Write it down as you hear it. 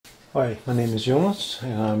Hi, my name is Jonas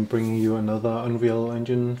and I'm bringing you another Unreal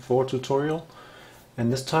Engine 4 tutorial,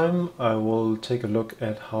 and this time I will take a look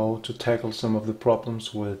at how to tackle some of the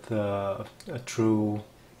problems with a true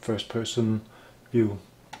first-person view.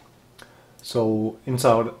 So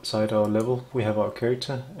inside our level we have our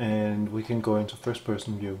character and we can go into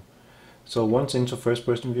first-person view. So once into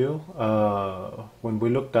first-person view, when we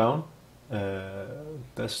look down,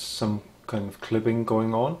 there's some kind of clipping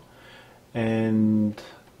going on and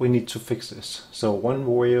we need to fix this. So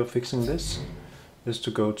one way of fixing this is to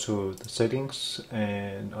go to the settings,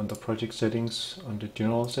 and under project settings, under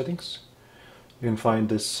general settings, you can find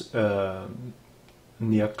this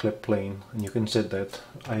near clip plane, and you can set that.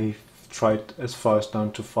 I tried as far as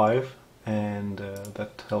down to 5, and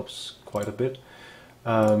that helps quite a bit.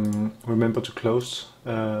 Remember to close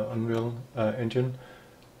Unreal Engine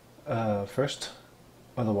first,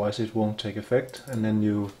 otherwise it won't take effect, and then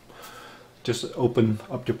you just open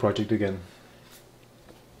up your project again.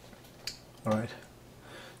 Alright,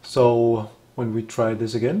 so when we try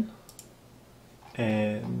this again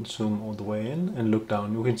and zoom all the way in and look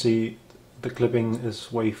down, you can see the clipping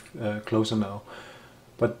is way closer now.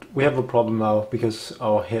 But we have a problem now because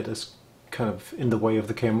our head is kind of in the way of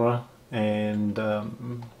the camera, and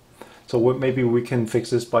so maybe we can fix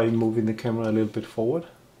this by moving the camera a little bit forward.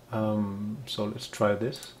 So let's try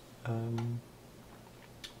this.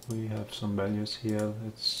 We have some values here.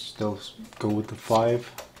 Let's still go with the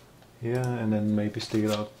 5 here, and then maybe stick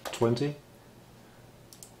it out 20.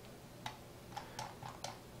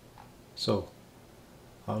 So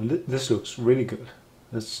this looks really good.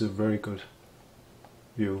 This is a very good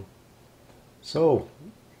view. So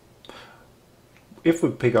if we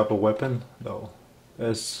pick up a weapon though,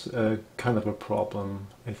 there's kind of a problem,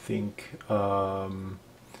 I think. Well,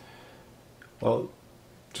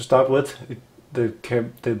 to start with, the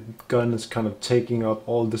gun is kind of taking up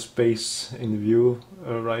all the space in the view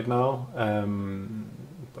right now,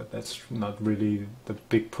 but that's not really the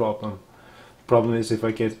big problem. The problem is if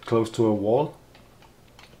I get close to a wall,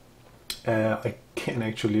 I can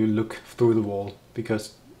actually look through the wall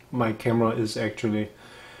because my camera is actually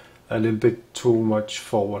a little bit too much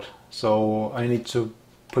forward. So I need to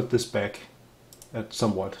put this back at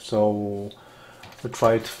somewhat. So I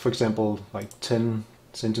tried, for example, like 10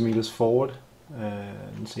 centimeters forward,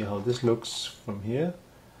 and see how this looks from here.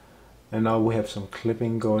 And now we have some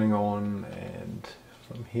clipping going on, and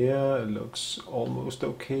from here it looks almost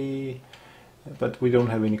okay, but we don't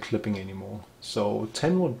have any clipping anymore. So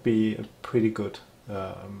 10 would be a pretty good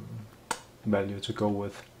value to go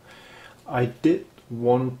with. I did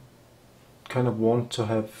kind of want to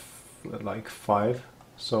have like 5,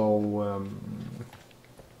 so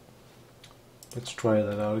let's try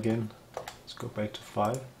that out again. Let's go back to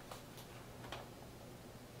 5.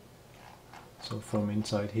 So from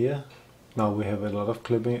inside here, now we have a lot of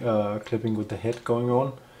clipping with the head going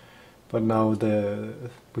on, but now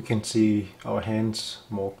we can see our hands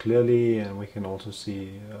more clearly, and we can also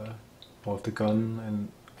see more of the gun,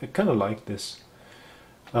 and I kind of like this.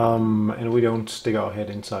 And we don't stick our head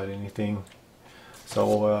inside anything.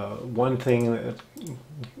 So one thing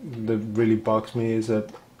that really bugs me is that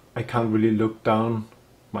I can't really look down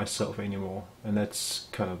myself anymore, and that's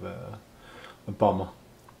kind of a bummer.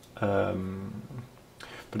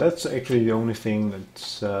 But that's actually the only thing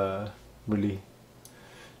that's really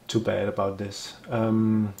too bad about this.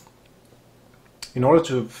 In order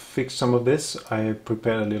to fix some of this, I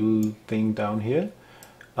prepared a little thing down here.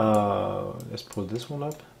 Let's pull this one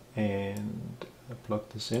up and plug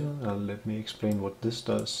this in. Let me explain what this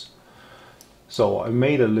does. So I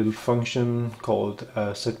made a little function called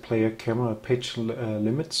set player camera pitch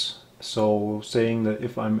limits. So saying that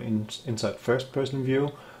if I'm inside first person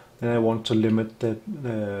view, then I want to limit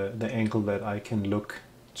the angle that I can look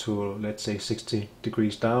to, let's say 60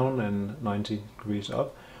 degrees down and 90 degrees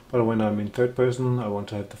up. But when I'm in third person, I want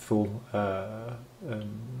to have the full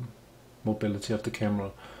mobility of the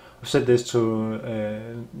camera. I've set this to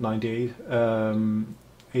 98,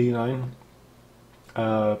 89,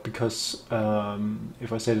 because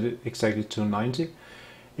if I set it exactly to 90,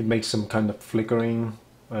 it makes some kind of flickering.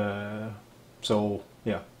 So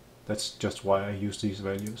yeah, that's just why I use these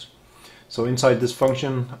values. So inside this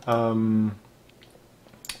function,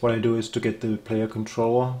 what I do is to get the player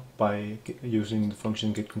controller by using the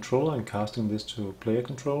function getController and casting this to player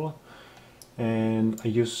controller. And I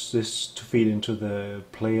use this to feed into the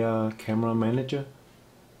player camera manager.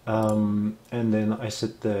 And then I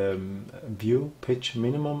set the view pitch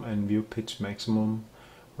minimum and view pitch maximum,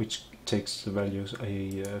 which takes the values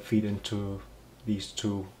I feed into these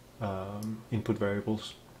two input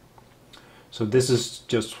variables. So this is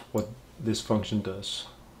just what this function does.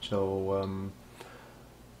 So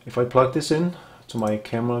if I plug this in to my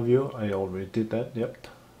camera view, I already did that, yep,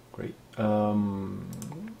 great.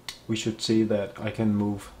 We should see that I can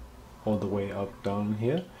move all the way up down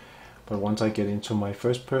here, but once I get into my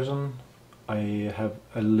first person, I have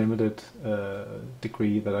a limited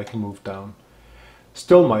degree that I can move down.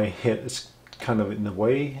 Still, my head is kind of in the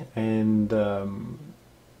way, and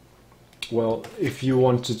well, if you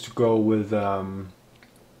wanted to go with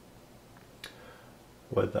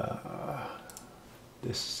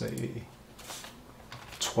this, say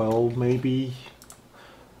 12 maybe,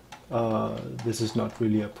 this is not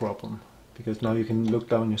really a problem, because now you can look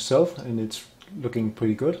down yourself and it's looking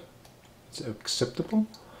pretty good, it's acceptable.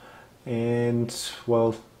 And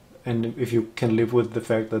well, and if you can live with the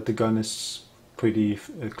fact that the gun is pretty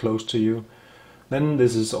close to you, then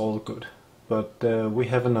this is all good. But we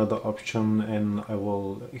have another option, and I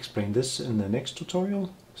will explain this in the next tutorial,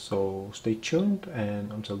 so stay tuned,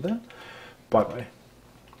 and until then, bye bye.